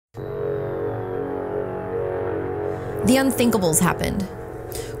The unthinkables happened.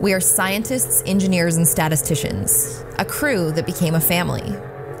 We are scientists, engineers, and statisticians, a crew that became a family.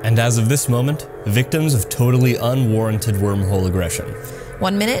 And as of this moment, victims of totally unwarranted wormhole aggression.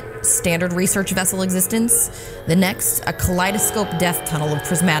 1 minute, standard research vessel existence. The next, a kaleidoscope death tunnel of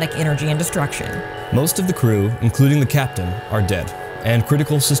prismatic energy and destruction. Most of the crew, including the captain, are dead, and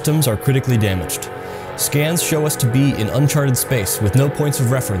critical systems are critically damaged. Scans show us to be in uncharted space with no points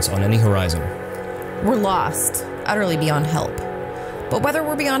of reference on any horizon. We're lost, utterly beyond help. But whether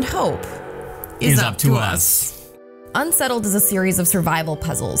we're beyond hope is up to us. Unsettled is a series of survival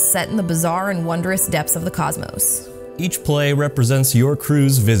puzzles set in the bizarre and wondrous depths of the cosmos. Each play represents your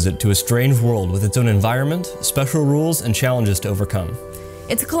crew's visit to a strange world with its own environment, special rules, and challenges to overcome.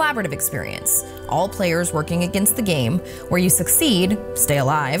 It's a collaborative experience, all players working against the game, where you succeed, stay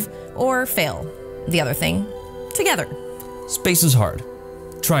alive, or fail. The other thing, together. Space is hard.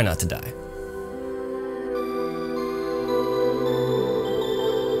 Try not to die.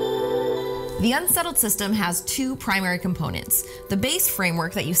 The Unsettled system has two primary components: the base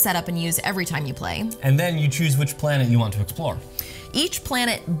framework that you set up and use every time you play. And then you choose which planet you want to explore. Each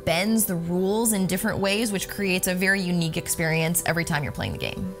planet bends the rules in different ways, which creates a very unique experience every time you're playing the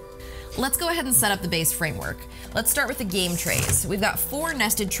game. Let's go ahead and set up the base framework. Let's start with the game trays. We've got 4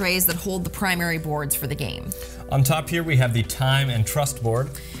 nested trays that hold the primary boards for the game. On top here we have the time and trust board.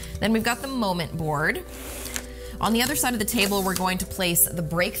 Then we've got the moment board. On the other side of the table, we're going to place the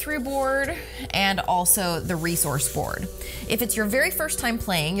breakthrough board and also the resource board. If it's your very first time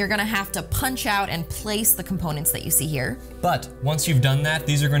playing, you're gonna have to punch out and place the components that you see here. But once you've done that,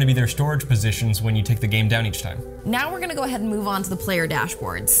 these are going to be their storage positions when you take the game down each time. Now we're gonna go ahead and move on to the player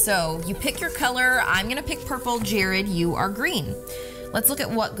dashboards. So you pick your color. I'm gonna pick purple. Jared, you are green. Let's look at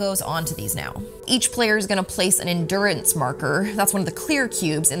what goes onto these now. Each player is gonna place an endurance marker. That's one of the clear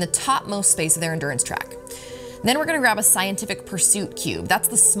cubes in the topmost space of their endurance track. Then we're gonna grab a scientific pursuit cube. That's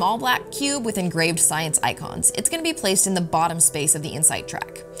the small black cube with engraved science icons. It's gonna be placed in the bottom space of the insight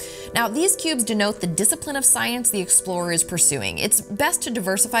track. Now, these cubes denote the discipline of science the explorer is pursuing. It's best to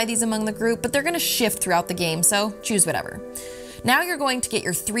diversify these among the group, but they're gonna shift throughout the game, so choose whatever. Now you're going to get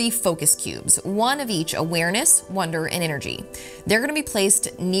your 3 focus cubes, one of each awareness, wonder, and energy. They're gonna be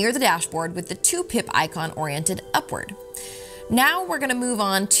placed near the dashboard with the 2 pip icon oriented upward. Now we're gonna move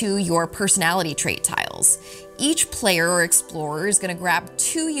on to your personality trait tiles. Each player or explorer is gonna grab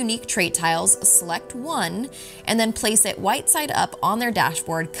 2 unique trait tiles, select one, and then place it white side up on their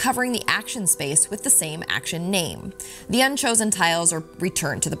dashboard, covering the action space with the same action name. The unchosen tiles are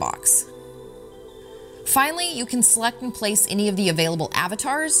returned to the box. Finally, you can select and place any of the available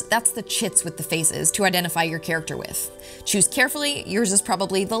avatars. That's the chits with the faces to identify your character with. Choose carefully. Yours is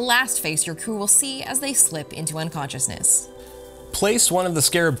probably the last face your crew will see as they slip into unconsciousness. Place one of the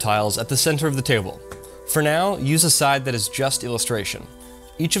scarab tiles at the center of the table. For now, use a side that is just illustration.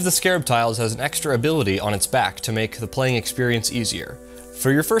 Each of the scarab tiles has an extra ability on its back to make the playing experience easier.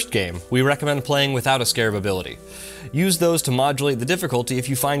 For your first game, we recommend playing without a scarab ability. Use those to modulate the difficulty if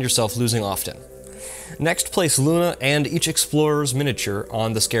you find yourself losing often. Next, place Luna and each explorer's miniature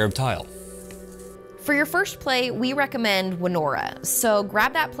on the scarab tile. For your first play, we recommend Winora. So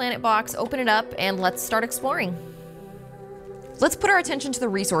grab that planet box, open it up, and let's start exploring. Let's put our attention to the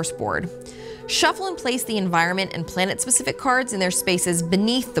resource board. Shuffle and place the environment and planet-specific cards in their spaces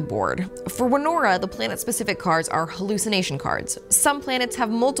beneath the board. For Winora, the planet-specific cards are hallucination cards. Some planets have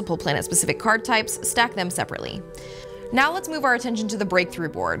multiple planet-specific card types. Stack them separately. Now let's move our attention to the breakthrough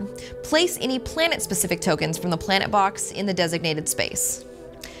board. Place any planet-specific tokens from the planet box in the designated space.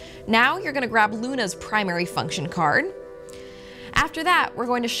 Now you're going to grab Luna's primary function card. After that, we're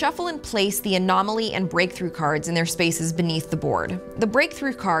going to shuffle and place the anomaly and breakthrough cards in their spaces beneath the board. The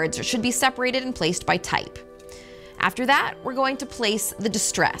breakthrough cards should be separated and placed by type. After that, we're going to place the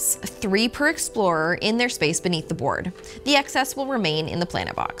distress, 3 per explorer, in their space beneath the board. The excess will remain in the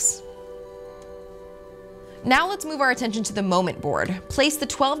planet box. Now let's move our attention to the moment board. Place the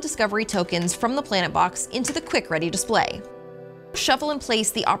 12 discovery tokens from the planet box into the quick ready display. Shuffle and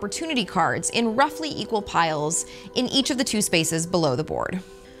place the opportunity cards in roughly equal piles in each of the 2 spaces below the board.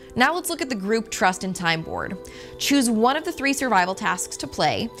 Now let's look at the group trust and time board. Choose one of the 3 survival tasks to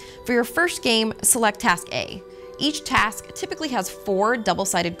play. For your first game, select task A. Each task typically has 4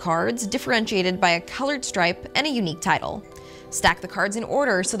 double-sided cards differentiated by a colored stripe and a unique title. Stack the cards in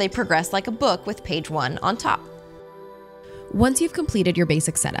order so they progress like a book with page 1 on top. Once you've completed your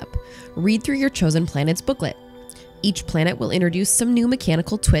basic setup, read through your chosen planet's booklet. Each planet will introduce some new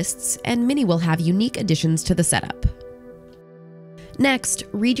mechanical twists, and many will have unique additions to the setup. Next,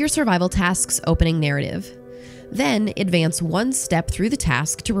 read your survival task's opening narrative. Then, advance 1 step through the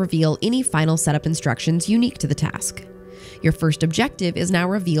task to reveal any final setup instructions unique to the task. Your first objective is now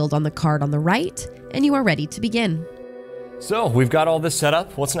revealed on the card on the right, and you are ready to begin. So, we've got all this set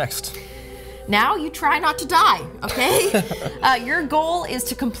up. What's next? Now you try not to die, okay? Your goal is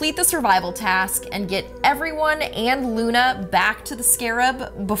to complete the survival task and get everyone and Luna back to the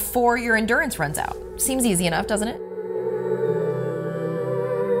Scarab before your endurance runs out. Seems easy enough, doesn't it?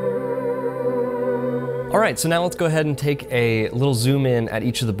 All right, so now let's go ahead and take a little zoom in at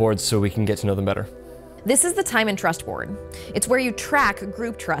each of the boards so we can get to know them better. This is the time and trust board. It's where you track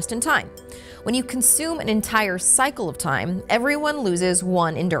group trust and time. When you consume an entire cycle of time, everyone loses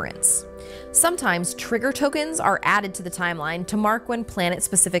 1 endurance. Sometimes trigger tokens are added to the timeline to mark when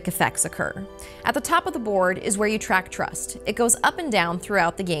planet-specific effects occur. At the top of the board is where you track trust. It goes up and down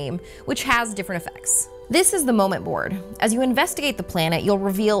throughout the game, which has different effects. This is the moment board. As you investigate the planet, you'll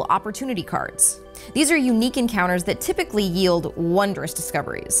reveal opportunity cards. These are unique encounters that typically yield wondrous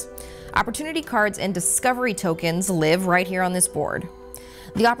discoveries. Opportunity cards and discovery tokens live right here on this board.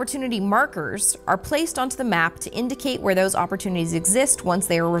 The opportunity markers are placed onto the map to indicate where those opportunities exist once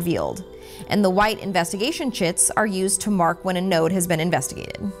they are revealed. And the white investigation chits are used to mark when a node has been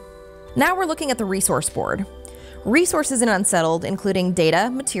investigated. Now we're looking at the resource board. Resources in Unsettled, including data,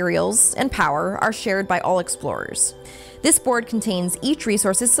 materials, and power, are shared by all explorers. This board contains each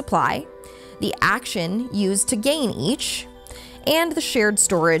resource's supply, the action used to gain each, and the shared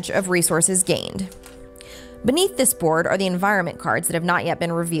storage of resources gained. Beneath this board are the environment cards that have not yet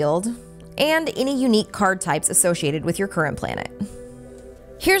been revealed, and any unique card types associated with your current planet.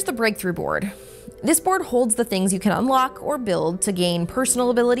 Here's the breakthrough board. This board holds the things you can unlock or build to gain personal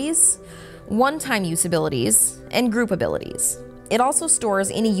abilities, one-time use abilities, and group abilities. It also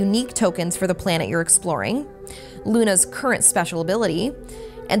stores any unique tokens for the planet you're exploring, Luna's current special ability,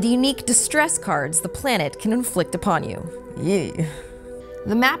 and the unique distress cards the planet can inflict upon you. Yeah.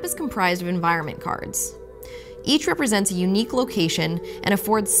 The map is comprised of environment cards. Each represents a unique location and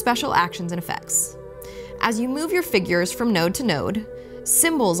affords special actions and effects. As you move your figures from node to node,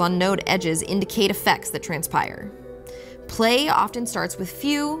 symbols on node edges indicate effects that transpire. Play often starts with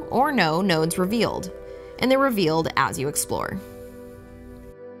few or no nodes revealed, and they're revealed as you explore.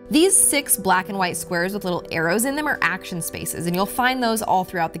 These 6 black and white squares with little arrows in them are action spaces, and you'll find those all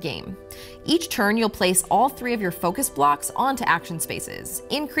throughout the game. Each turn, you'll place all 3 of your focus blocks onto action spaces,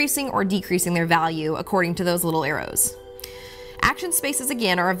 increasing or decreasing their value according to those little arrows. Action spaces,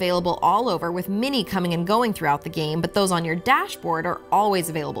 again, are available all over, with many coming and going throughout the game, but those on your dashboard are always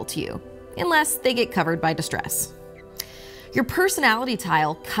available to you, unless they get covered by distress. Your personality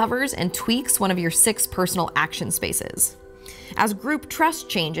tile covers and tweaks one of your 6 personal action spaces. As group trust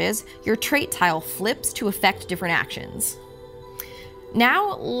changes, your trait tile flips to affect different actions.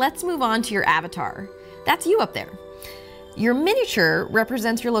 Now, let's move on to your avatar. That's you up there. Your miniature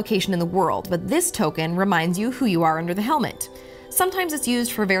represents your location in the world, but this token reminds you who you are under the helmet. Sometimes it's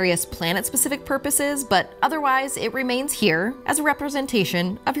used for various planet-specific purposes, but otherwise it remains here as a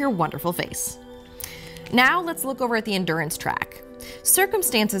representation of your wonderful face. Now let's look over at the endurance track.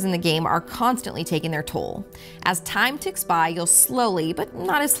 Circumstances in the game are constantly taking their toll. As time ticks by, you'll slowly, but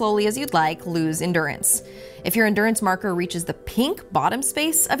not as slowly as you'd like, lose endurance. If your endurance marker reaches the pink bottom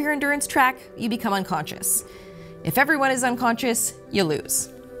space of your endurance track, you become unconscious. If everyone is unconscious, you lose.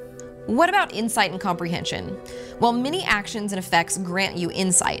 What about insight and comprehension? Well, many actions and effects grant you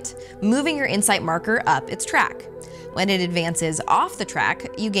insight, moving your insight marker up its track. When it advances off the track,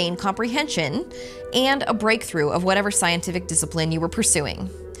 you gain comprehension and a breakthrough of whatever scientific discipline you were pursuing.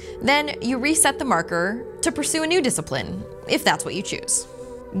 Then you reset the marker to pursue a new discipline, if that's what you choose.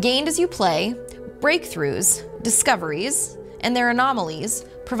 Gained as you play, breakthroughs, discoveries, and their anomalies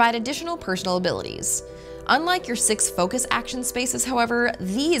provide additional personal abilities. Unlike your 6 focus action spaces, however,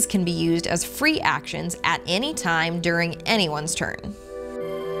 these can be used as free actions at any time during anyone's turn.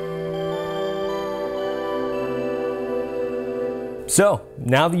 So,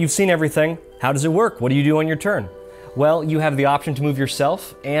 now that you've seen everything, how does it work? What do you do on your turn? Well, you have the option to move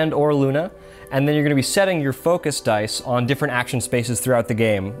yourself and or Luna, and then you're going to be setting your focus dice on different action spaces throughout the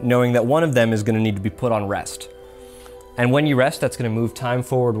game, knowing that one of them is going to need to be put on rest. And when you rest, that's going to move time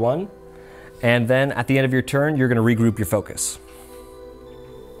forward 1, and then at the end of your turn, you're going to regroup your focus.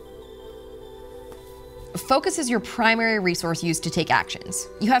 Focus is your primary resource used to take actions.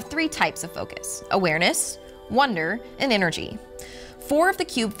 You have 3 types of focus: awareness, wonder, and energy. 4 of the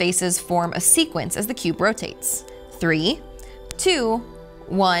cube faces form a sequence as the cube rotates. 3, 2,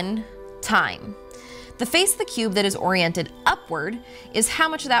 1, time. The face of the cube that is oriented upward is how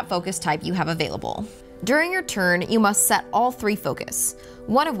much of that focus type you have available. During your turn, you must set all 3 focus,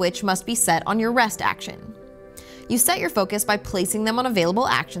 one of which must be set on your rest action. You set your focus by placing them on available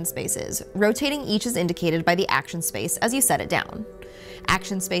action spaces. Rotating each is indicated by the action space as you set it down.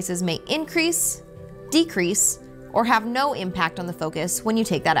 Action spaces may increase, decrease, or have no impact on the focus when you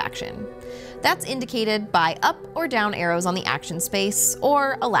take that action. That's indicated by up or down arrows on the action space,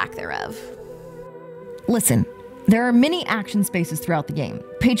 or a lack thereof. Listen, there are many action spaces throughout the game.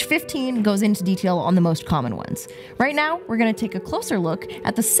 Page 15 goes into detail on the most common ones. Right now, we're going to take a closer look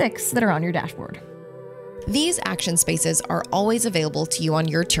at the 6 that are on your dashboard. These action spaces are always available to you on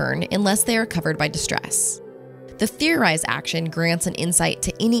your turn unless they are covered by distress. The Theorize action grants an insight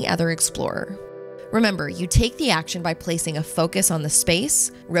to any other explorer. Remember, you take the action by placing a focus on the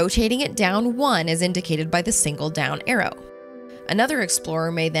space, rotating it down 1 as indicated by the single down arrow. Another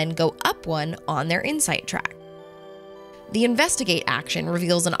explorer may then go up 1 on their insight track. The Investigate action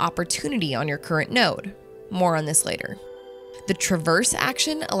reveals an opportunity on your current node. More on this later. The Traverse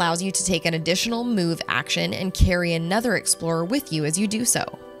action allows you to take an additional move action and carry another explorer with you as you do so.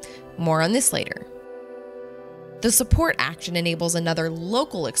 More on this later. The Support action enables another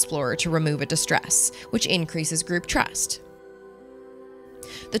local explorer to remove a distress, which increases group trust.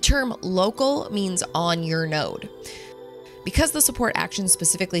 The term local means on your node. Because the Support action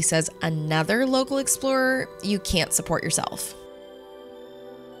specifically says another local explorer, you can't support yourself.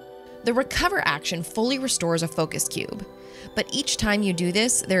 The Recover action fully restores a focus cube, but each time you do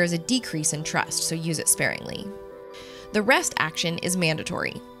this, there is a decrease in trust, so use it sparingly. The Rest action is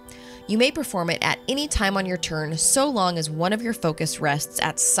mandatory. You may perform it at any time on your turn so long as one of your focus rests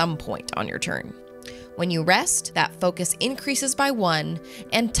at some point on your turn. When you rest, that focus increases by 1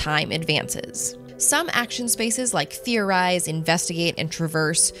 and time advances. Some action spaces like Theorize, Investigate, and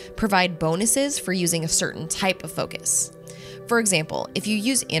Traverse provide bonuses for using a certain type of focus. For example, if you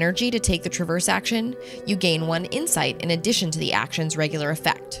use energy to take the Traverse action, you gain 1 insight in addition to the action's regular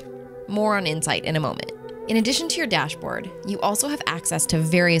effect. More on insight in a moment. In addition to your dashboard, you also have access to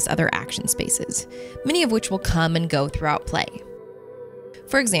various other action spaces, many of which will come and go throughout play.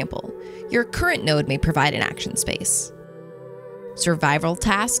 For example, your current node may provide an action space. Survival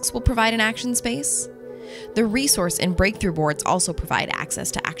tasks will provide an action space. The resource and breakthrough boards also provide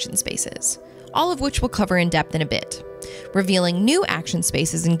access to action spaces, all of which we'll cover in depth in a bit. Revealing new action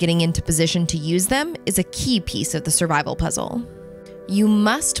spaces and getting into position to use them is a key piece of the survival puzzle. You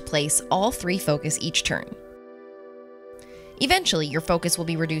must place all 3 focus each turn. Eventually, your focus will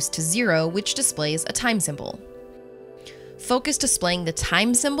be reduced to 0, which displays a time symbol. Focus displaying the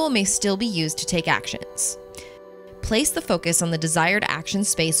time symbol may still be used to take actions. Place the focus on the desired action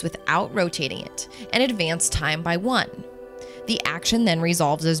space without rotating it, and advance time by 1. The action then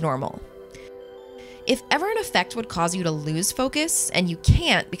resolves as normal. If ever an effect would cause you to lose focus, and you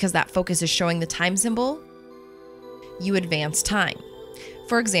can't because that focus is showing the time symbol, you advance time.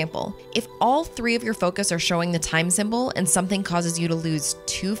 For example, if all 3 of your focus are showing the time symbol and something causes you to lose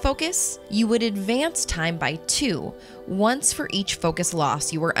 2 focus, you would advance time by 2, once for each focus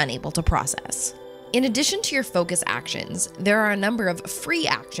loss you were unable to process. In addition to your focus actions, there are a number of free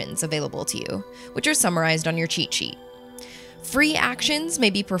actions available to you, which are summarized on your cheat sheet. Free actions may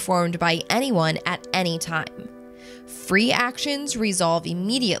be performed by anyone at any time. Free actions resolve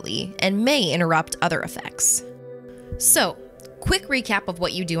immediately and may interrupt other effects. So, quick recap of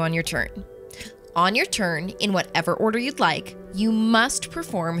what you do on your turn. On your turn, in whatever order you'd like, you must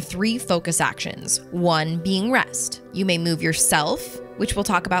perform 3 focus actions, 1 being rest. You may move yourself, which we'll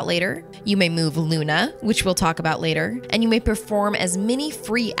talk about later. You may move Luna, which we'll talk about later. And you may perform as many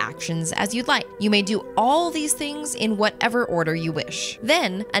free actions as you'd like. You may do all these things in whatever order you wish.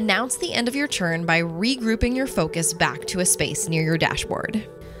 Then, announce the end of your turn by regrouping your focus back to a space near your dashboard.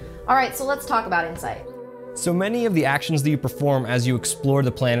 All right, so let's talk about insight. So many of the actions that you perform as you explore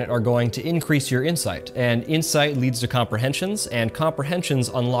the planet are going to increase your insight, and insight leads to comprehensions, and comprehensions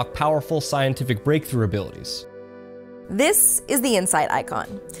unlock powerful scientific breakthrough abilities. This is the insight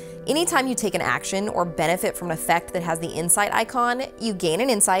icon. Anytime you take an action or benefit from an effect that has the insight icon, you gain an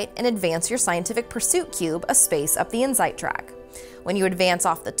insight and advance your scientific pursuit cube a space up the insight track. When you advance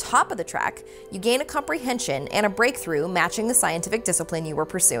off the top of the track, you gain a comprehension and a breakthrough matching the scientific discipline you were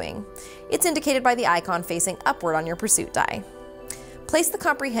pursuing. It's indicated by the icon facing upward on your pursuit die. Place the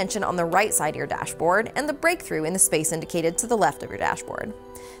comprehension on the right side of your dashboard and the breakthrough in the space indicated to the left of your dashboard.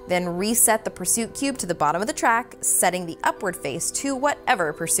 Then reset the pursuit cube to the bottom of the track, setting the upward face to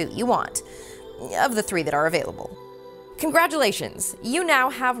whatever pursuit you want, of the 3 that are available. Congratulations, you now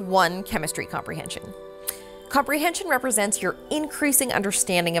have 1 chemistry comprehension. Comprehension represents your increasing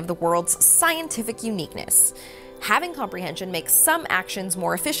understanding of the world's scientific uniqueness. Having comprehension makes some actions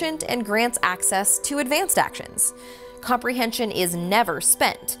more efficient and grants access to advanced actions. Comprehension is never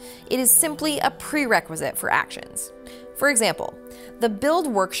spent. It is simply a prerequisite for actions. For example, the Build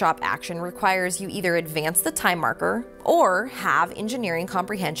Workshop action requires you either advance the time marker or have Engineering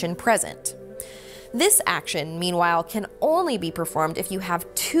Comprehension present. This action, meanwhile, can only be performed if you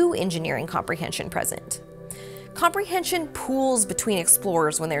have 2 Engineering Comprehension present. Comprehension pools between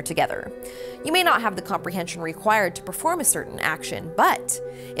explorers when they're together. You may not have the comprehension required to perform a certain action, but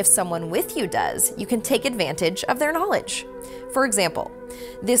if someone with you does, you can take advantage of their knowledge. For example,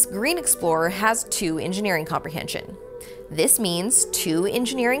 this green explorer has 2 Engineering Comprehension. This means 2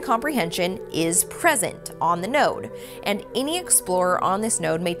 Engineering Comprehension is present on the node, and any explorer on this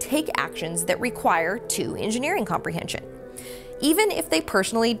node may take actions that require 2 Engineering Comprehension, even if they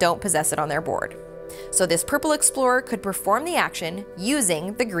personally don't possess it on their board. So this purple explorer could perform the action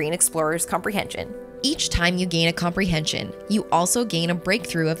using the green explorer's comprehension. Each time you gain a comprehension, you also gain a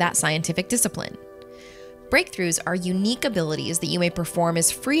breakthrough of that scientific discipline. Breakthroughs are unique abilities that you may perform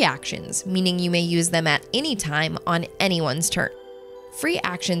as free actions, meaning you may use them at any time on anyone's turn. Free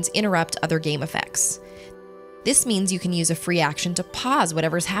actions interrupt other game effects. This means you can use a free action to pause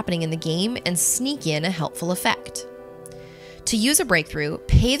whatever's happening in the game and sneak in a helpful effect. To use a breakthrough,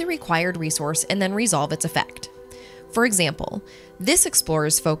 pay the required resource and then resolve its effect. For example, this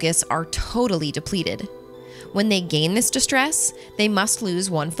explorer's focus are totally depleted. When they gain this distress, they must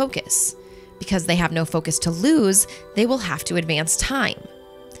lose 1 focus. Because they have no focus to lose, they will have to advance time.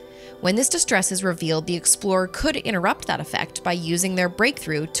 When this distress is revealed, the explorer could interrupt that effect by using their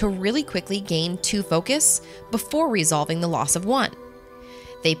breakthrough to really quickly gain 2 focus before resolving the loss of 1.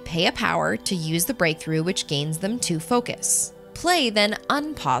 They pay a power to use the breakthrough, which gains them 2 focus. Play then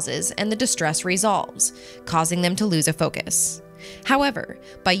unpauses and the distress resolves, causing them to lose a focus. However,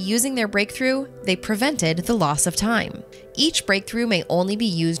 by using their breakthrough, they prevented the loss of time. Each breakthrough may only be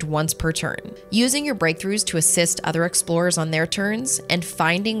used once per turn. Using your breakthroughs to assist other explorers on their turns and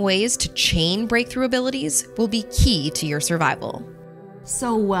finding ways to chain breakthrough abilities will be key to your survival.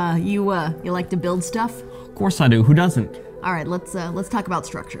 So, you like to build stuff? Of course I do. Who doesn't? All right, let's talk about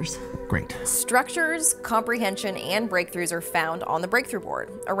structures. Great. Structures, comprehension, and breakthroughs are found on the breakthrough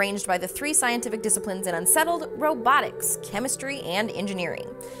board, arranged by the 3 scientific disciplines in Unsettled, robotics, chemistry, and engineering.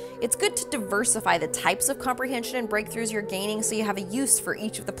 It's good to diversify the types of comprehension and breakthroughs you're gaining so you have a use for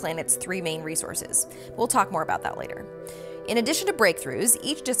each of the planet's 3 main resources. We'll talk more about that later. In addition to breakthroughs,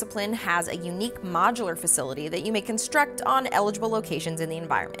 each discipline has a unique modular facility that you may construct on eligible locations in the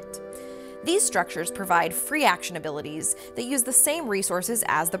environment. These structures provide free action abilities that use the same resources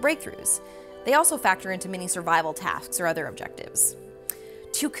as the breakthroughs. They also factor into many survival tasks or other objectives.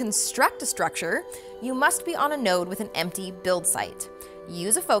 To construct a structure, you must be on a node with an empty build site.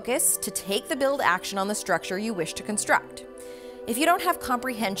 Use a focus to take the build action on the structure you wish to construct. If you don't have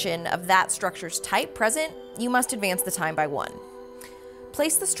comprehension of that structure's type present, you must advance the time by 1.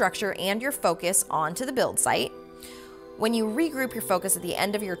 Place the structure and your focus onto the build site. When you regroup your focus at the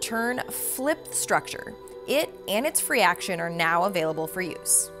end of your turn, flip the structure. It and its free action are now available for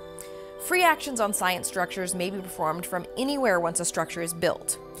use. Free actions on science structures may be performed from anywhere once a structure is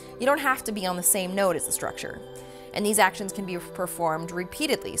built. You don't have to be on the same node as the structure. And these actions can be performed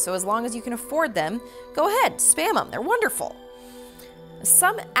repeatedly, so as long as you can afford them, go ahead, spam them, they're wonderful.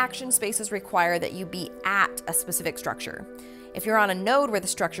 Some action spaces require that you be at a specific structure. If you're on a node where the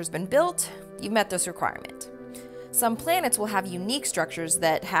structure's been built, you've met this requirement. Some planets will have unique structures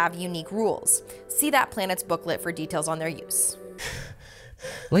that have unique rules. See that planet's booklet for details on their use.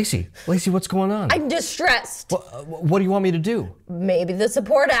 Lacey, what's going on? I'm distressed. What do you want me to do? Maybe the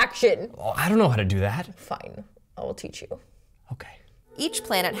support action. Oh, I don't know how to do that. Fine, I will teach you. Okay. Each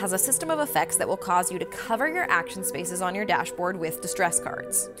planet has a system of effects that will cause you to cover your action spaces on your dashboard with distress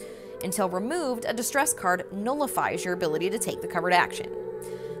cards. Until removed, a distress card nullifies your ability to take the covered action.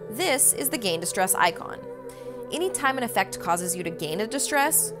 This is the Gain Distress icon. Anytime an effect causes you to gain a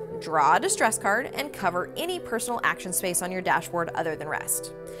distress, draw a distress card and cover any personal action space on your dashboard other than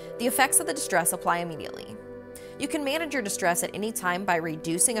rest. The effects of the distress apply immediately. You can manage your distress at any time by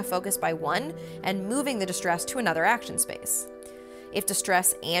reducing a focus by 1 and moving the distress to another action space. If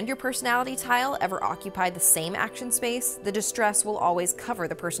distress and your personality tile ever occupy the same action space, the distress will always cover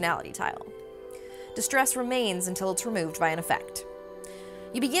the personality tile. Distress remains until it's removed by an effect.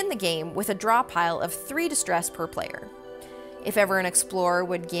 You begin the game with a draw pile of 3 distress per player. If ever an explorer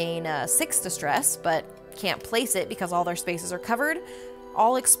would gain 6 distress, but can't place it because all their spaces are covered,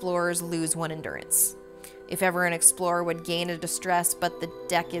 all explorers lose 1 endurance. If ever an explorer would gain a distress but the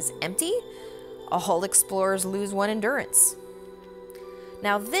deck is empty, all explorers lose 1 endurance.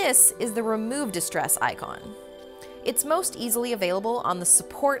 Now this is the Remove Distress icon. It's most easily available on the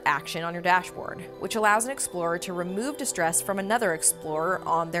support action on your dashboard, which allows an explorer to remove distress from another explorer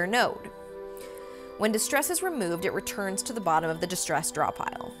on their node. When distress is removed, it returns to the bottom of the distress draw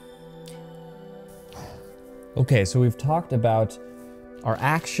pile. Okay, so we've talked about our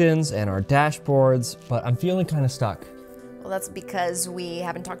actions and our dashboards, but I'm feeling kind of stuck. Well, that's because we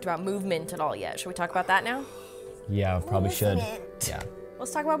haven't talked about movement at all yet. Should we talk about that now? Yeah, probably should. Yeah.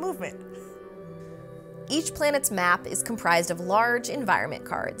 Let's talk about movement. Each planet's map is comprised of large environment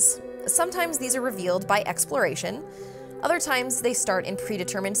cards. Sometimes these are revealed by exploration. Other times they start in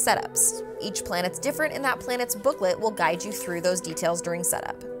predetermined setups. Each planet's different, and that planet's booklet will guide you through those details during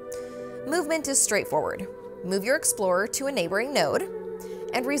setup. Movement is straightforward. Move your explorer to a neighboring node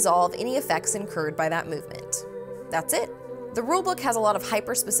and resolve any effects incurred by that movement. That's it. The rulebook has a lot of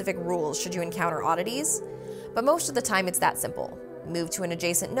hyper-specific rules should you encounter oddities, but most of the time it's that simple. Move to an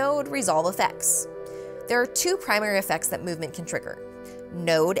adjacent node, resolve effects. There are two primary effects that movement can trigger: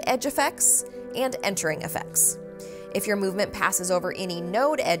 node edge effects and entering effects. If your movement passes over any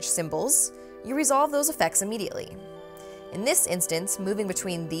node edge symbols, you resolve those effects immediately. In this instance, moving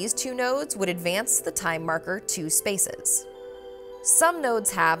between these two nodes would advance the time marker 2 spaces. Some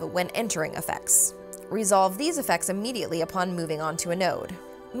nodes have when entering effects. Resolve these effects immediately upon moving onto a node.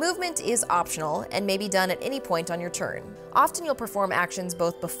 Movement is optional and may be done at any point on your turn. Often you'll perform actions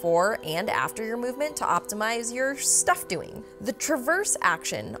both before and after your movement to optimize your stuff doing. The traverse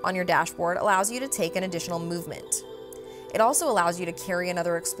action on your dashboard allows you to take an additional movement. It also allows you to carry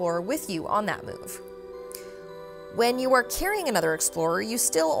another explorer with you on that move. When you are carrying another explorer, you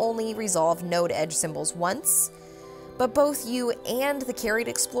still only resolve node edge symbols once, but both you and the carried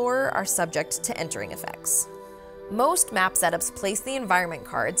explorer are subject to entering effects. Most map setups place the environment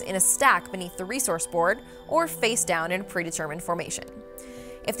cards in a stack beneath the resource board or face down in a predetermined formation.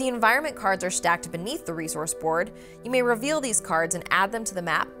 If the environment cards are stacked beneath the resource board, you may reveal these cards and add them to the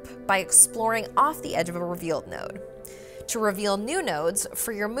map by exploring off the edge of a revealed node. To reveal new nodes,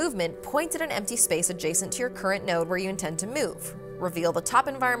 for your movement, point at an empty space adjacent to your current node where you intend to move. Reveal the top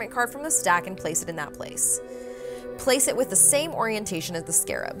environment card from the stack and place it in that place. Place it with the same orientation as the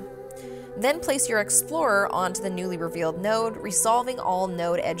scarab. Then place your explorer onto the newly revealed node, resolving all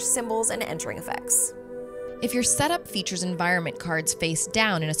node edge symbols and entering effects. If your setup features environment cards face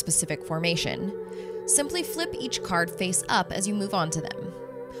down in a specific formation, simply flip each card face up as you move on to them.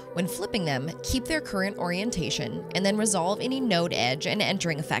 When flipping them, keep their current orientation and then resolve any node edge and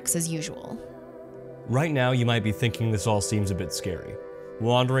entering effects as usual. Right now, you might be thinking this all seems a bit scary.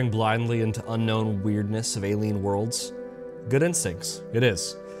 Wandering blindly into unknown weirdness of alien worlds. Good instincts, it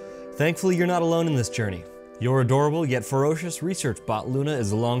is. Thankfully, you're not alone in this journey. Your adorable yet ferocious research bot Luna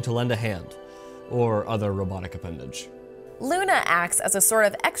is along to lend a hand, or other robotic appendage. Luna acts as a sort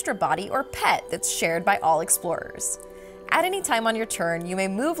of extra body or pet that's shared by all explorers. At any time on your turn, you may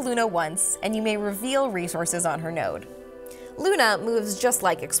move Luna once, and you may reveal resources on her node. Luna moves just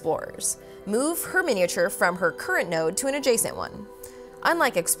like explorers. Move her miniature from her current node to an adjacent one.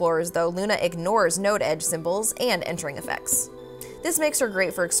 Unlike explorers, though, Luna ignores node edge symbols and entering effects. This makes her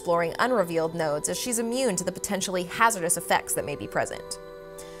great for exploring unrevealed nodes, as she's immune to the potentially hazardous effects that may be present.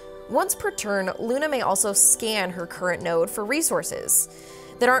 Once per turn, Luna may also scan her current node for resources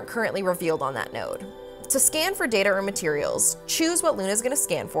that aren't currently revealed on that node. To scan for data or materials, choose what Luna is going to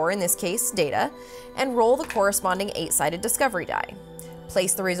scan for, in this case, data, and roll the corresponding 8-sided discovery die.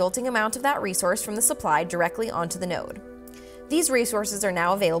 Place the resulting amount of that resource from the supply directly onto the node. These resources are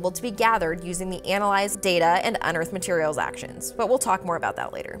now available to be gathered using the Analyze Data and Unearth Materials actions, but we'll talk more about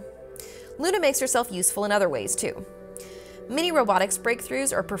that later. Luna makes herself useful in other ways too. Many robotics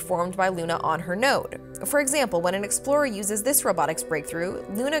breakthroughs are performed by Luna on her node. For example, when an explorer uses this robotics breakthrough,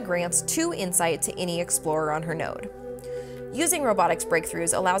 Luna grants 2 insight to any explorer on her node. Using robotics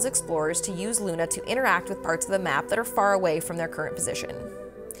breakthroughs allows explorers to use Luna to interact with parts of the map that are far away from their current position.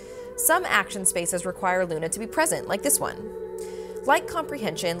 Some action spaces require Luna to be present, like this one. Like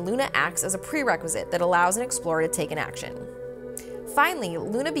Comprehension, Luna acts as a prerequisite that allows an explorer to take an action. Finally,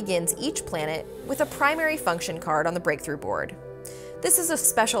 Luna begins each planet with a primary function card on the breakthrough board. This is a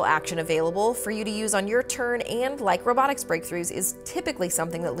special action available for you to use on your turn and, like robotics breakthroughs, is typically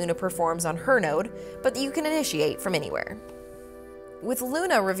something that Luna performs on her node, but that you can initiate from anywhere. With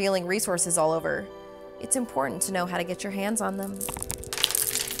Luna revealing resources all over, it's important to know how to get your hands on them.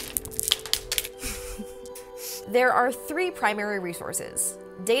 There are 3 primary resources: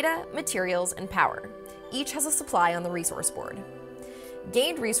 data, materials, and power. Each has a supply on the resource board.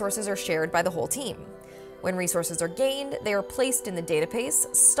 Gained resources are shared by the whole team. When resources are gained, they are placed in the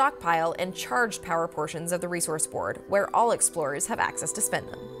database, stockpile, and charged power portions of the resource board, where all explorers have access to spend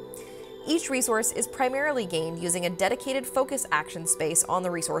them. Each resource is primarily gained using a dedicated focus action space on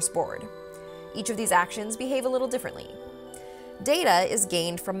the resource board. Each of these actions behave a little differently. Data is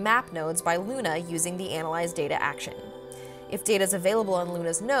gained from map nodes by Luna using the Analyze Data action. If data is available on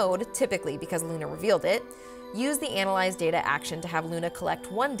Luna's node, typically because Luna revealed it, use the Analyze Data action to have Luna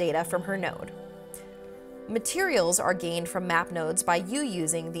collect one data from her node. Materials are gained from map nodes by you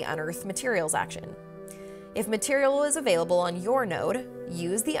using the Unearth Materials action. If material is available on your node,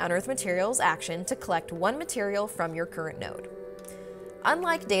 use the Unearth Materials action to collect one material from your current node.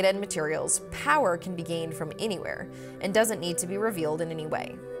 Unlike data and materials, power can be gained from anywhere and doesn't need to be revealed in any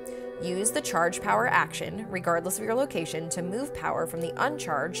way. Use the Charge Power action, regardless of your location, to move power from the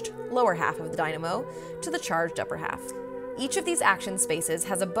uncharged lower half of the dynamo to the charged upper half. Each of these action spaces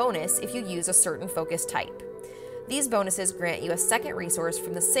has a bonus if you use a certain focus type. These bonuses grant you a second resource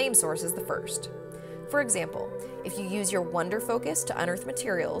from the same source as the first. For example, if you use your Wonder focus to unearth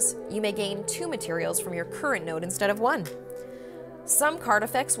materials, you may gain 2 materials from your current node instead of 1. Some card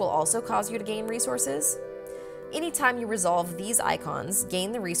effects will also cause you to gain resources. Anytime you resolve these icons,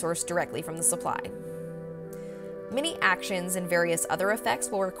 gain the resource directly from the supply. Many actions and various other effects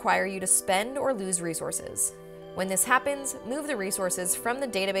will require you to spend or lose resources. When this happens, move the resources from the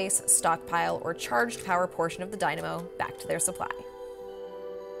database, stockpile, or charged power portion of the dynamo back to their supply.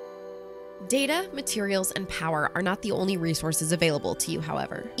 Data, materials, and power are not the only resources available to you,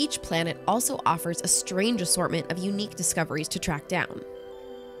 however. Each planet also offers a strange assortment of unique discoveries to track down.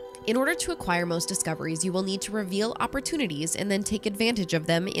 In order to acquire most discoveries, you will need to reveal opportunities and then take advantage of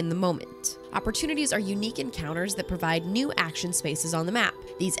them in the moment. Opportunities are unique encounters that provide new action spaces on the map.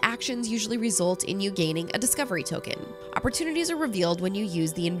 These actions usually result in you gaining a discovery token. Opportunities are revealed when you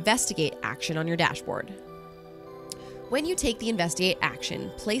use the Investigate action on your dashboard. When you take the Investigate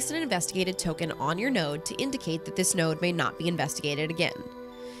action, place an investigated token on your node to indicate that this node may not be investigated again.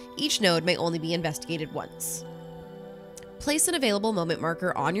 Each node may only be investigated once. Place an available moment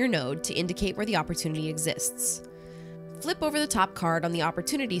marker on your node to indicate where the opportunity exists. Flip over the top card on the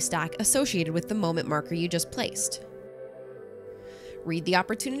opportunity stack associated with the moment marker you just placed. Read the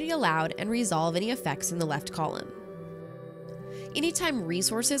opportunity aloud and resolve any effects in the left column. Anytime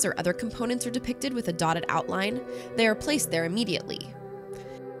resources or other components are depicted with a dotted outline, they are placed there immediately.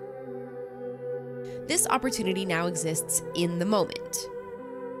 This opportunity now exists in the moment.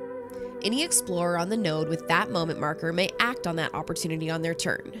 Any explorer on the node with that moment marker may act on that opportunity on their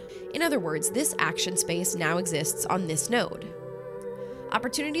turn. In other words, this action space now exists on this node.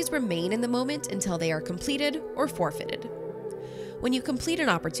 Opportunities remain in the moment until they are completed or forfeited. When you complete an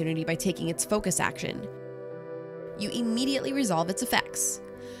opportunity by taking its focus action, you immediately resolve its effects.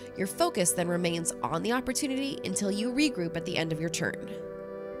 Your focus then remains on the opportunity until you regroup at the end of your turn.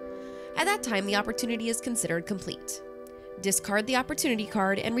 At that time, the opportunity is considered complete. Discard the opportunity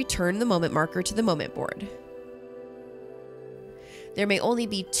card and return the moment marker to the moment board. There may only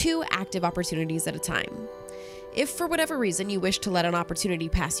be 2 active opportunities at a time. If for whatever reason you wish to let an opportunity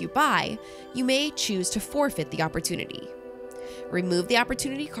pass you by, you may choose to forfeit the opportunity. Remove the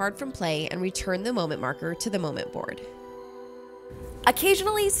opportunity card from play and return the moment marker to the moment board.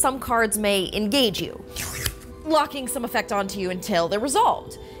 Occasionally, some cards may engage you, locking some effect onto you until they're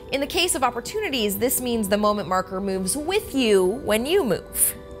resolved. In the case of opportunities, this means the moment marker moves with you when you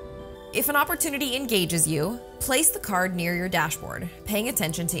move. If an opportunity engages you, place the card near your dashboard, paying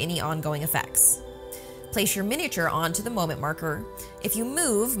attention to any ongoing effects. Place your miniature onto the moment marker. If you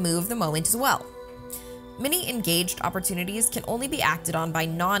move the moment as well. Many engaged opportunities can only be acted on by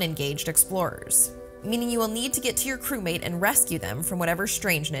non-engaged explorers, meaning you will need to get to your crewmate and rescue them from whatever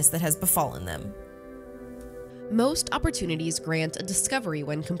strangeness that has befallen them. Most opportunities grant a discovery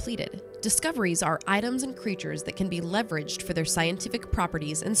when completed. Discoveries are items and creatures that can be leveraged for their scientific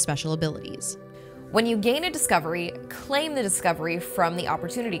properties and special abilities. When you gain a discovery, claim the discovery from the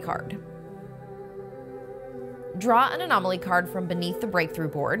opportunity card. Draw an anomaly card from beneath the breakthrough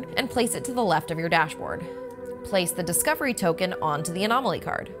board and place it to the left of your dashboard. Place the discovery token onto the anomaly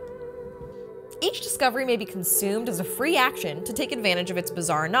card. Each discovery may be consumed as a free action to take advantage of its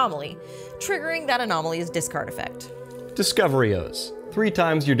bizarre anomaly, triggering that anomaly's discard effect. Discovery-Os, 3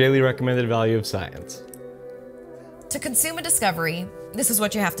 times your daily recommended value of science. To consume a discovery, this is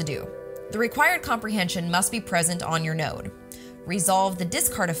what you have to do. The required comprehension must be present on your node. Resolve the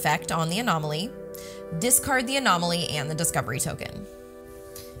discard effect on the anomaly. Discard the anomaly and the discovery token.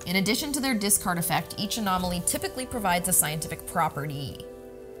 In addition to their discard effect, each anomaly typically provides a scientific property.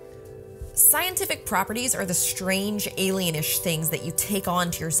 Scientific properties are the strange, alienish things that you take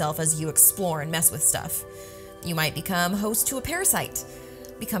on to yourself as you explore and mess with stuff. You might become host to a parasite,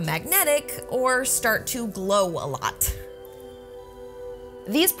 become magnetic, or start to glow a lot.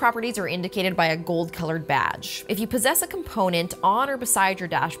 These properties are indicated by a gold-colored badge. If you possess a component on or beside your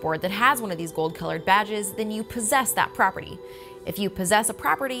dashboard that has one of these gold-colored badges, then you possess that property. If you possess a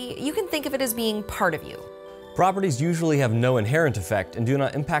property, you can think of it as being part of you. Properties usually have no inherent effect and do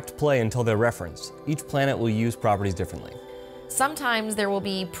not impact play until they're referenced. Each planet will use properties differently. Sometimes there will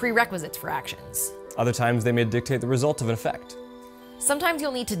be prerequisites for actions. Other times they may dictate the result of an effect. Sometimes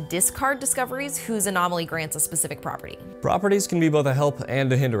you'll need to discard discoveries whose anomaly grants a specific property. Properties can be both a help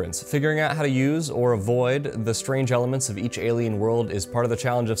and a hindrance. Figuring out how to use or avoid the strange elements of each alien world is part of the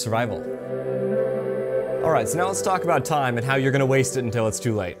challenge of survival. Alright, so now let's talk about time and how you're going to waste it until it's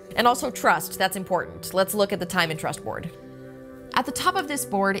too late. And also trust, that's important. Let's look at the time and trust board. At the top of this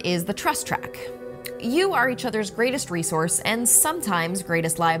board is the trust track. You are each other's greatest resource and sometimes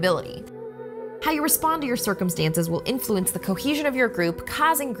greatest liability. How you respond to your circumstances will influence the cohesion of your group,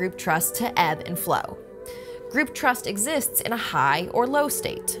 causing group trust to ebb and flow. Group trust exists in a high or low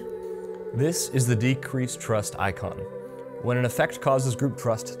state. This is the decreased trust icon. When an effect causes group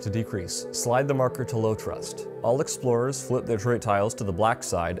trust to decrease, slide the marker to low trust. All explorers flip their trait tiles to the black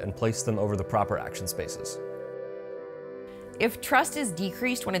side and place them over the proper action spaces. If trust is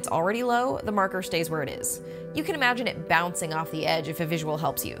decreased when it's already low, the marker stays where it is. You can imagine it bouncing off the edge if a visual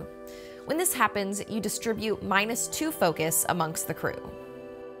helps you. When this happens, you distribute -2 focus amongst the crew.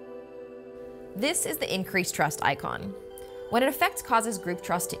 This is the increased trust icon. When an effect causes group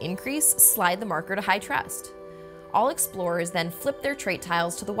trust to increase, slide the marker to high trust. All explorers then flip their trait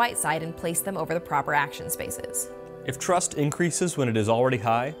tiles to the white side and place them over the proper action spaces. If trust increases when it is already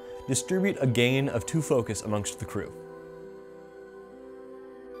high, distribute a gain of 2 focus amongst the crew.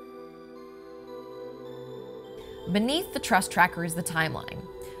 Beneath the trust tracker is the timeline.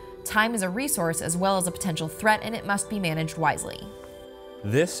 Time is a resource as well as a potential threat, and it must be managed wisely.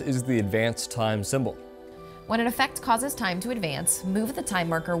 This is the advanced time symbol. When an effect causes time to advance, move the time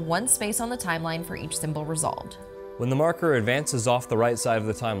marker 1 space on the timeline for each symbol resolved. When the marker advances off the right side of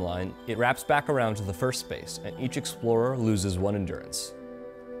the timeline, it wraps back around to the first space, and each explorer loses 1 endurance.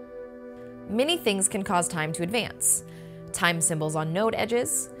 Many things can cause time to advance. Time symbols on node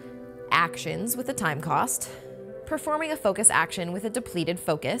edges, actions with a time cost, performing a focus action with a depleted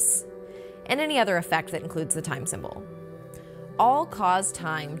focus, and any other effect that includes the time symbol. All cause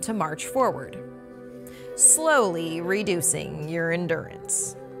time to march forward, slowly reducing your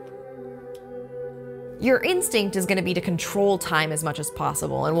endurance. Your instinct is going to be to control time as much as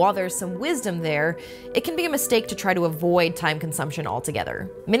possible, and while there's some wisdom there, it can be a mistake to try to avoid time consumption altogether.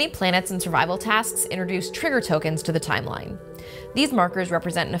 Many planets and survival tasks introduce trigger tokens to the timeline. These markers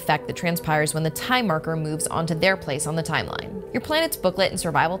represent an effect that transpires when the time marker moves onto their place on the timeline. Your planet's booklet and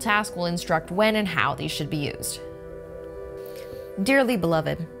survival task will instruct when and how these should be used. Dearly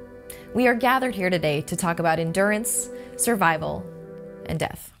beloved, we are gathered here today to talk about endurance, survival, and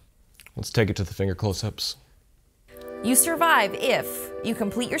death. Let's take it to the finger close-ups. You survive if you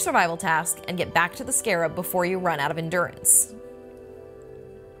complete your survival task and get back to the scarab before you run out of endurance.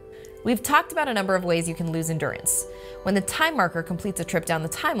 We've talked about a number of ways you can lose endurance. When the time marker completes a trip down the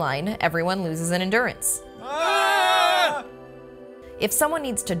timeline, everyone loses an endurance. Ah! If someone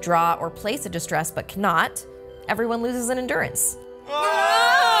needs to draw or place a distress but cannot, everyone loses an endurance.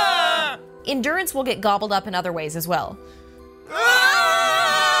 Ah! Endurance will get gobbled up in other ways as well.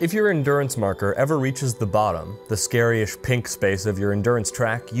 If your endurance marker ever reaches the bottom, the scary-ish pink space of your endurance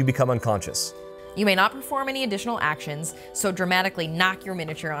track, you become unconscious. You may not perform any additional actions, so dramatically knock your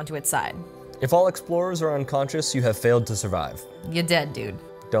miniature onto its side. If all explorers are unconscious, you have failed to survive. You're dead, dude.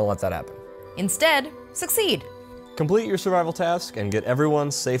 Don't let that happen. Instead, succeed. Complete your survival task and get everyone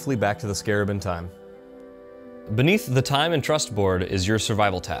safely back to the scarab in time. Beneath the time and trust board is your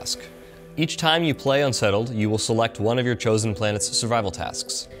survival task. Each time you play Unsettled, you will select one of your chosen planet's survival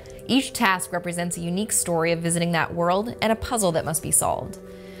tasks. Each task represents a unique story of visiting that world and a puzzle that must be solved.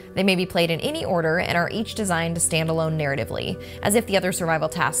 They may be played in any order and are each designed to stand alone narratively, as if the other survival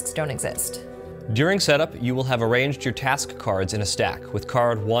tasks don't exist. During setup, you will have arranged your task cards in a stack, with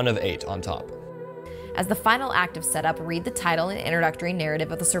card 1 of 8 on top. As the final act of setup, read the title and introductory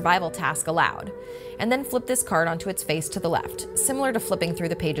narrative of the survival task aloud, and then flip this card onto its face to the left, similar to flipping through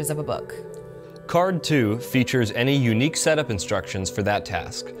the pages of a book. Card 2 features any unique setup instructions for that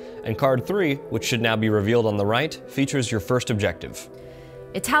task, and card 3, which should now be revealed on the right, features your first objective.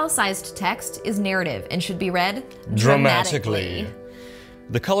 Italicized text is narrative and should be read dramatically.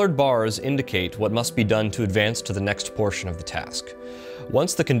 The colored bars indicate what must be done to advance to the next portion of the task.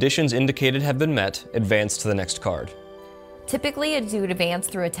 Once the conditions indicated have been met, advance to the next card. Typically, as you advance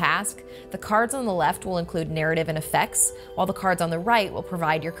through a task, the cards on the left will include narrative and effects, while the cards on the right will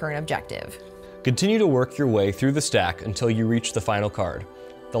provide your current objective. Continue to work your way through the stack until you reach the final card.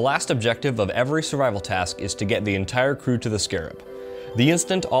 The last objective of every survival task is to get the entire crew to the Scarab. The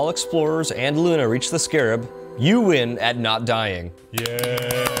instant all explorers and Luna reach the Scarab, you win at not dying.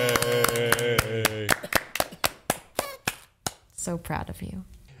 Yay! So proud of you.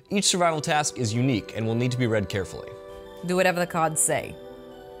 Each survival task is unique and will need to be read carefully. Do whatever the cards say.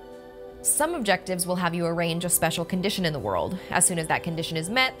 Some objectives will have you arrange a special condition in the world. As soon as that condition is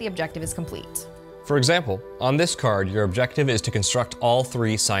met, the objective is complete. For example, on this card, your objective is to construct all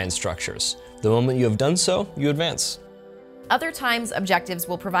 3 science structures. The moment you have done so, you advance. Other times, objectives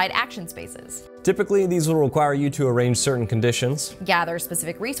will provide action spaces. Typically, these will require you to arrange certain conditions, Gather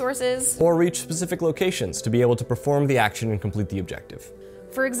specific resources. or reach specific locations to be able to perform the action and complete the objective.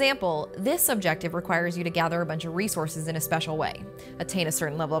 For example, this objective requires you to gather a bunch of resources in a special way, attain a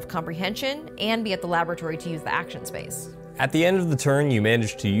certain level of comprehension, and be at the laboratory to use the action space. At the end of the turn you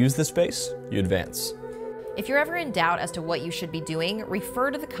manage to use the space, you advance. If you're ever in doubt as to what you should be doing,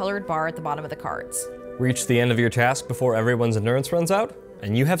 refer to the colored bar at the bottom of the cards. Reach the end of your task before everyone's endurance runs out,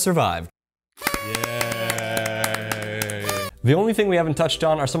 and you have survived. Yay! The only thing we haven't touched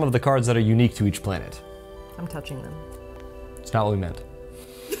on are some of the cards that are unique to each planet. I'm touching them. It's not what we meant.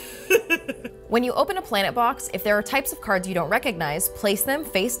 When you open a planet box, if there are types of cards you don't recognize, place them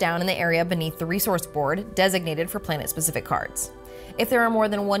face down in the area beneath the resource board designated for planet-specific cards. If there are more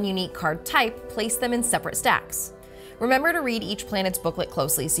than one unique card type, place them in separate stacks. Remember to read each planet's booklet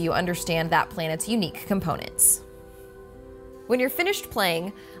closely so you understand that planet's unique components. When you're finished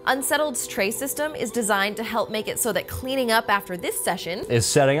playing, Unsettled's tray system is designed to help make it so that cleaning up after this session Is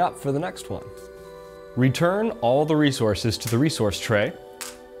setting up for the next one. Return all the resources to the resource tray.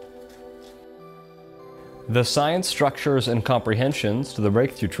 The science structures and comprehensions to the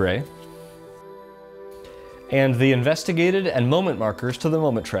breakthrough tray. And the investigated and moment markers to the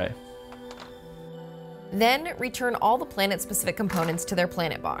moment tray. Then return all the planet-specific components to their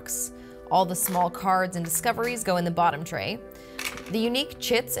planet box. All the small cards and discoveries go in the bottom tray. The unique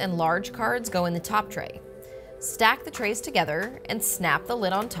chits and large cards go in the top tray. Stack the trays together and snap the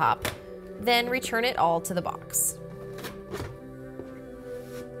lid on top, then return it all to the box.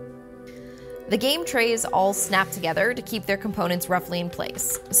 The game trays all snap together to keep their components roughly in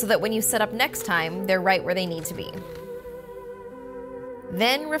place, so that when you set up next time, they're right where they need to be.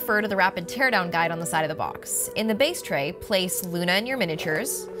 Then refer to the rapid teardown guide on the side of the box. In the base tray, place Luna and your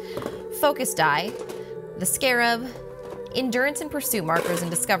miniatures, focus die, the Scarab, endurance and pursuit markers and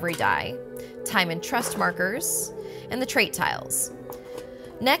discovery die, time and trust markers, and the trait tiles.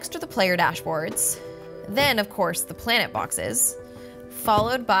 Next are the player dashboards, then of course the planet boxes,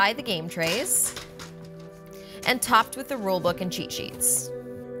 followed by the game trays, and topped with the rulebook and cheat sheets.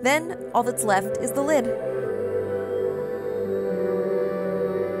 Then all that's left is the lid.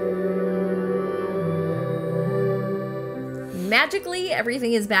 Magically,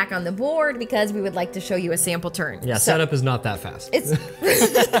 everything is back on the board because we would like to show you a sample turn. Yeah, setup is not that fast. It's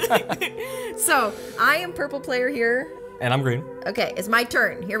So, I am purple player here. And I'm green. Okay, it's my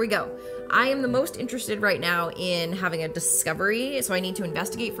turn. Here we go. I am the most interested right now in having a discovery, so I need to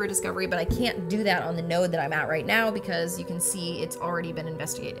investigate for a discovery, but I can't do that on the node that I'm at right now because you can see it's already been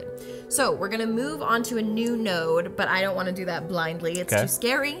investigated. So we're gonna move on to a new node, but I don't wanna do that blindly. It's too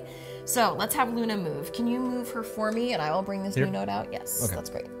scary. So let's have Luna move. Can you move her for me and I will bring this new node out? Yes,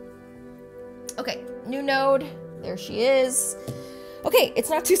 that's great. Okay, new node, there she is. Okay, it's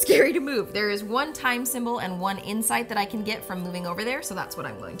not too scary to move. There is one time symbol and one insight that I can get from moving over there, so that's what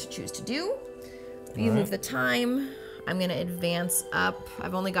I'm going to choose to do. If you move the time, I'm gonna advance up.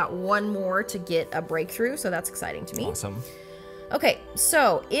 I've only got one more to get a breakthrough, so that's exciting to me. Awesome. Okay,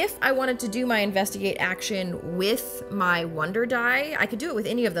 so if I wanted to do my investigate action with my wonder die, I could do it with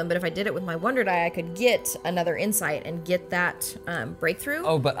any of them, but if I did it with my wonder die, I could get another insight and get that breakthrough.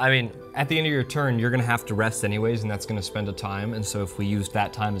 Oh, but I mean, at the end of your turn, you're gonna have to rest anyways, and that's gonna spend a time, and so if we use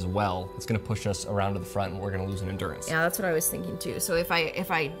that time as well, it's gonna push us around to the front and we're gonna lose an endurance. Yeah, that's what I was thinking too. So if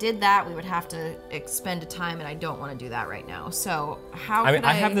I did that, we would have to expend a time, and I don't want to do that right now. So how could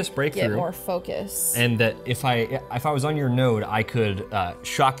I have this breakthrough, get more focus? And that if I was on your node, I could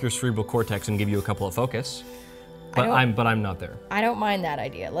shock your cerebral cortex and give you a couple of focus. But I'm not there. I don't mind that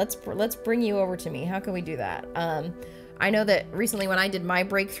idea. Let's bring you over to me. How can we do that? I know that recently when I did my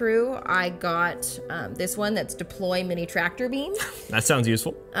breakthrough, I got this one that's deploy mini tractor beam. That sounds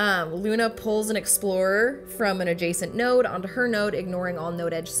useful. Luna pulls an explorer from an adjacent node onto her node, ignoring all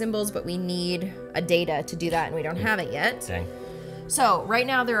node edge symbols, but we need a data to do that, and we don't have it yet. Dang. So right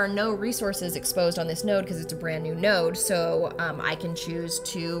now there are no resources exposed on this node because it's a brand new node, so I can choose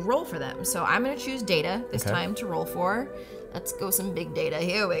to roll for them. So I'm gonna choose data this time to roll for. Let's go some big data.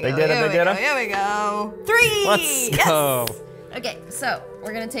 Here we go. Big data, big data. Here we go. 3! Let's Yes! go. Okay, so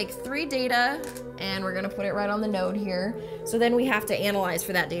we're gonna take 3 data and we're gonna put it right on the node here. So then we have to analyze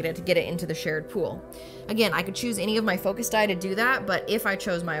for that data to get it into the shared pool. Again, I could choose any of my focus die to do that, but if I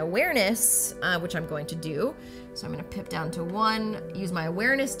chose my awareness, which I'm going to do, so I'm gonna pip down to 1, use my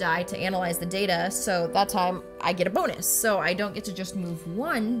awareness die to analyze the data, so that time I get a bonus. So I don't get to just move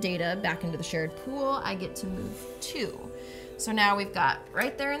 1 data back into the shared pool, I get to move 2. So now we've got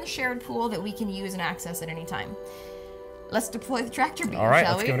right there in the shared pool that we can use and access at any time. Let's deploy the tractor beam, All right,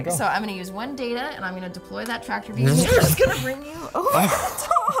 shall let's we? give it a go. So I'm gonna use 1 data and I'm gonna deploy that tractor beam. It's just gonna bring you over the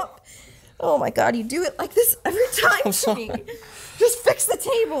top. Oh my God, you do it like this every time to me. Just fix the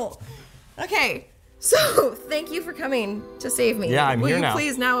table. Okay, so thank you for coming to save me. Yeah, I'm here now. Will you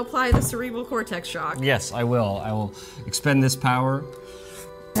please now apply the cerebral cortex shock? Yes, I will. I will expend this power.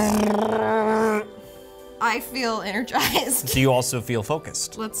 I feel energized. Do you also feel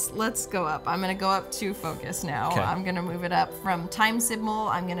focused? Let's go up. I'm gonna go up to focus now. Okay. I'm gonna move it up from time signal.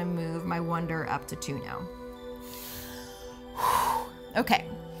 I'm gonna move my wonder up to 2 now. Okay,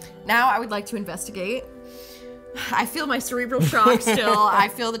 now I would like to investigate. I feel my cerebral shock still. I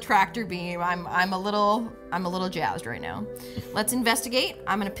feel the tractor beam. I'm a little jazzed right now. Let's investigate.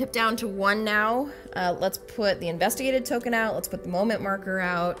 I'm gonna pip down to 1 now. Let's put the investigated token out. Let's put the moment marker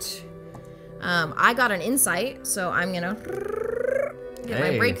out. I got an insight, so I'm gonna get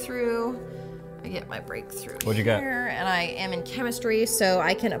my breakthrough. I get my breakthrough. What'd you get? Here, and I am in chemistry, so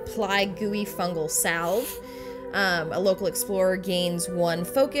I can apply gooey fungal salve. A local explorer gains 1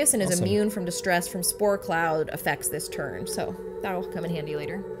 focus and is Awesome. immune from distress from spore cloud effects this turn. So that'll come in handy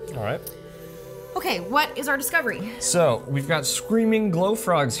later. All right. Okay, what is our discovery? So we've got screaming glow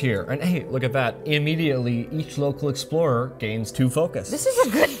frogs here, and hey, look at that! Immediately, each local explorer gains 2 focus. This is a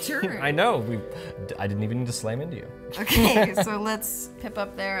good turn. I know. I didn't even need to slam into you. Okay, so let's pip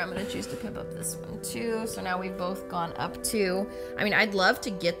up there. I'm gonna choose to pip up this one too. So now we've both gone up 2. I mean, I'd love to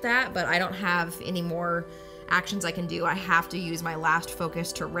get that, but I don't have any more actions I can do. I have to use my last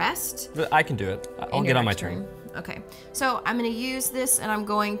focus to rest. But I can do it. I'll in get your on my next turn. Okay, so I'm gonna use this and I'm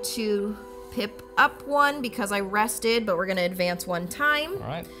going to pip up 1 because I rested, but we're gonna advance 1 time. All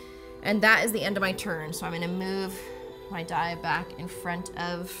right. And that is the end of my turn. So I'm gonna move my die back in front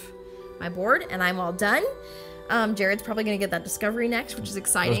of my board and I'm all done. Jared's probably gonna get that discovery next, which is Those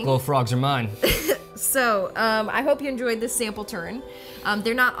exciting. glow frogs are mine. So I hope you enjoyed this sample turn.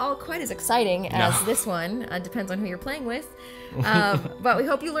 They're not all quite as exciting as No. this one. Depends on who you're playing with. But we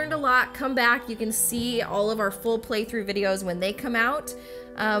hope you learned a lot. Come back. You can see all of our full playthrough videos when they come out.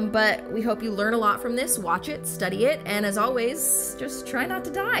 But we hope you learn a lot from this. Watch it, study it, and as always, just try not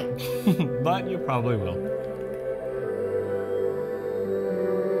to die. But you probably will.